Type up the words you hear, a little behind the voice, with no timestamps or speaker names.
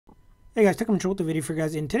Hey guys, welcome to the video for you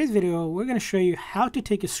guys. In today's video, we're going to show you how to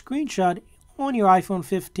take a screenshot on your iPhone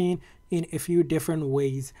 15 in a few different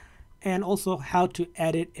ways, and also how to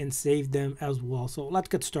edit and save them as well. So let's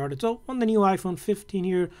get started. So on the new iPhone 15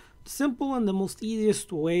 here, simple and the most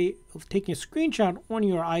easiest way of taking a screenshot on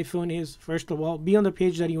your iPhone is, first of all, be on the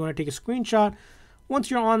page that you want to take a screenshot.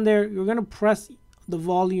 Once you're on there, you're going to press the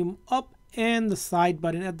volume up and the side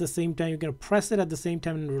button at the same time. You're going to press it at the same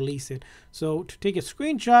time and release it. So to take a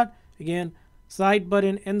screenshot, again, side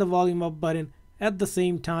button and the volume up button at the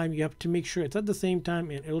same time. You have to make sure it's at the same time,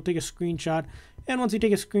 and it'll take a screenshot. And once you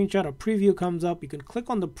take a screenshot, a preview comes up. You can click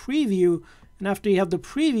on the preview, and after you have the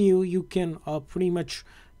preview, you can pretty much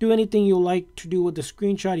do anything you like to do with the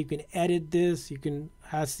screenshot. You can edit this. You can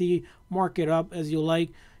mark it up as you like.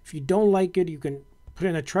 If you don't like it, you can put it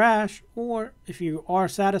in the trash, or if you are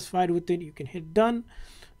satisfied with it, you can hit done.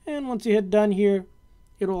 And once you hit done here,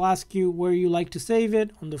 it will ask you where you like to save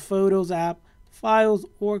it, on the Photos app, Files,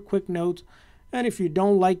 or Quick Notes. And if you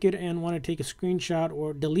don't like it and want to take a screenshot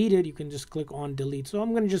or delete it, you can just click on delete. So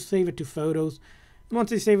I'm going to just save it to Photos. And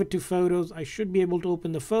once I save it to Photos, I should be able to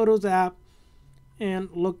open the Photos app and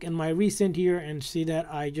look in my recent here and see that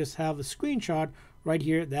I just have a screenshot right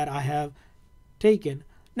here that I have taken.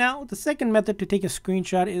 Now, the second method to take a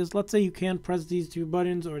screenshot is, let's say you can't press these two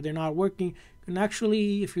buttons or they're not working. You can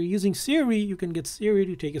actually, if you're using Siri, you can get Siri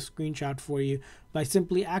to take a screenshot for you by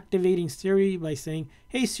simply activating Siri by saying,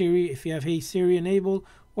 "Hey Siri," if you have "Hey Siri" enabled,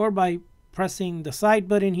 or by pressing the side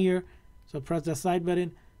button here. So press the side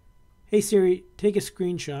button. "Hey Siri, take a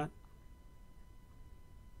screenshot."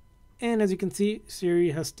 And as you can see,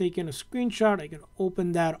 Siri has taken a screenshot. I can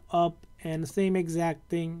open that up, and the same exact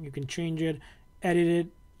thing. You can change it, edit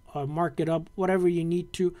it, mark it up, whatever you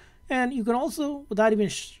need to. And you can also, without even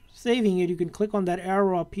saving it, you can click on that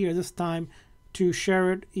arrow up here this time to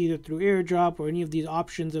share it either through AirDrop or any of these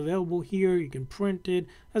options available here. You can print it.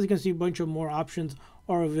 As you can see, a bunch of more options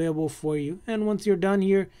are available for you. And once you're done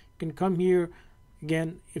here, you can come here.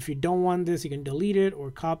 Again, if you don't want this, you can delete it or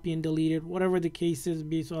copy and delete it, whatever the case is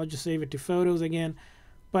be. So I'll just save it to Photos again.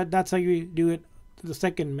 But that's how you do it, the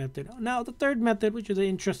second method. Now the third method, which is an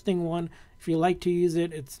interesting one, if you like to use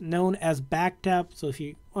it, it's known as back tap. So if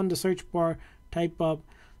you, on the search bar, type up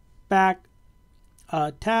back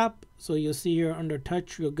tap, so you'll see here under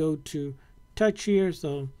touch, you'll go to touch here.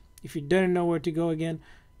 So if you didn't know where to go, again,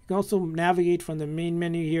 you can also navigate from the main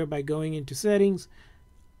menu here by going into settings,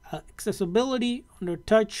 accessibility under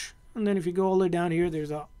touch, and then if you go all the way down here, there's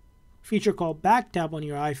a feature called back tap on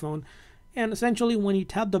your iPhone. And essentially, when you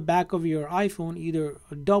tap the back of your iPhone, either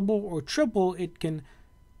a double or triple, it can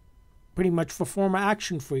pretty much perform an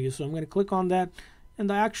action for you. So I'm going to click on that. And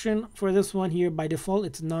the action for this one here, by default,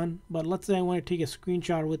 it's none. But let's say I want to take a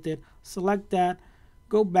screenshot with it. Select that,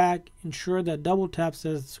 go back, ensure that double tap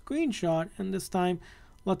says screenshot. And this time,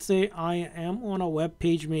 let's say I am on a web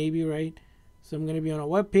page maybe, right? So I'm going to be on a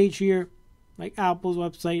web page here, like Apple's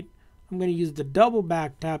website. I'm going to use the double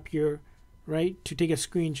back tap here, right, to take a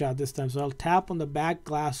screenshot this time. So I'll tap on the back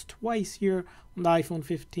glass twice here on the iPhone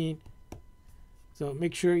 15. So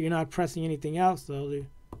make sure you're not pressing anything else. So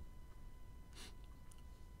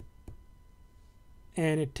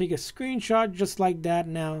and it take a screenshot just like that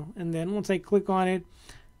now. And then once I click on it,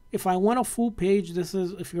 if I want a full page, this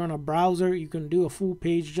is if you're on a browser, you can do a full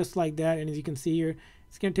page just like that. And as you can see here,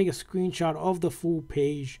 it's going to take a screenshot of the full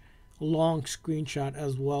page, long screenshot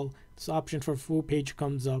as well. This option for full page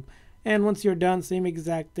comes up. And once you're done, same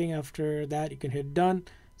exact thing after that, you can hit done,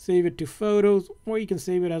 save it to Photos, or you can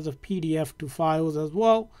save it as a PDF to Files as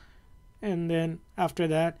well. And then after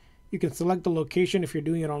that, you can select the location if you're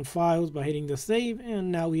doing it on Files by hitting the save.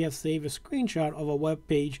 And now we have saved a screenshot of a web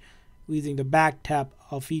page using the back tap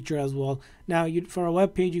feature as well. Now for a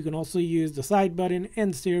web page, you can also use the side button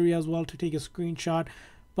and Siri as well to take a screenshot.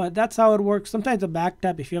 But that's how it works. Sometimes the back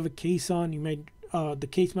tap, if you have a case on, you might the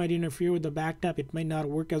case might interfere with the back tap. It might not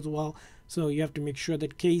work as well. So you have to make sure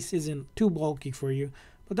that case isn't too bulky for you.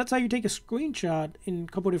 But that's how you take a screenshot in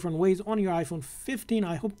a couple different ways on your iPhone 15.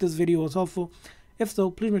 I hope this video was helpful. If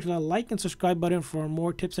so, please make sure to like and subscribe button for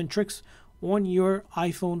more tips and tricks on your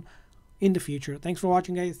iPhone in the future. Thanks for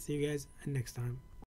watching, guys. See you guys next time.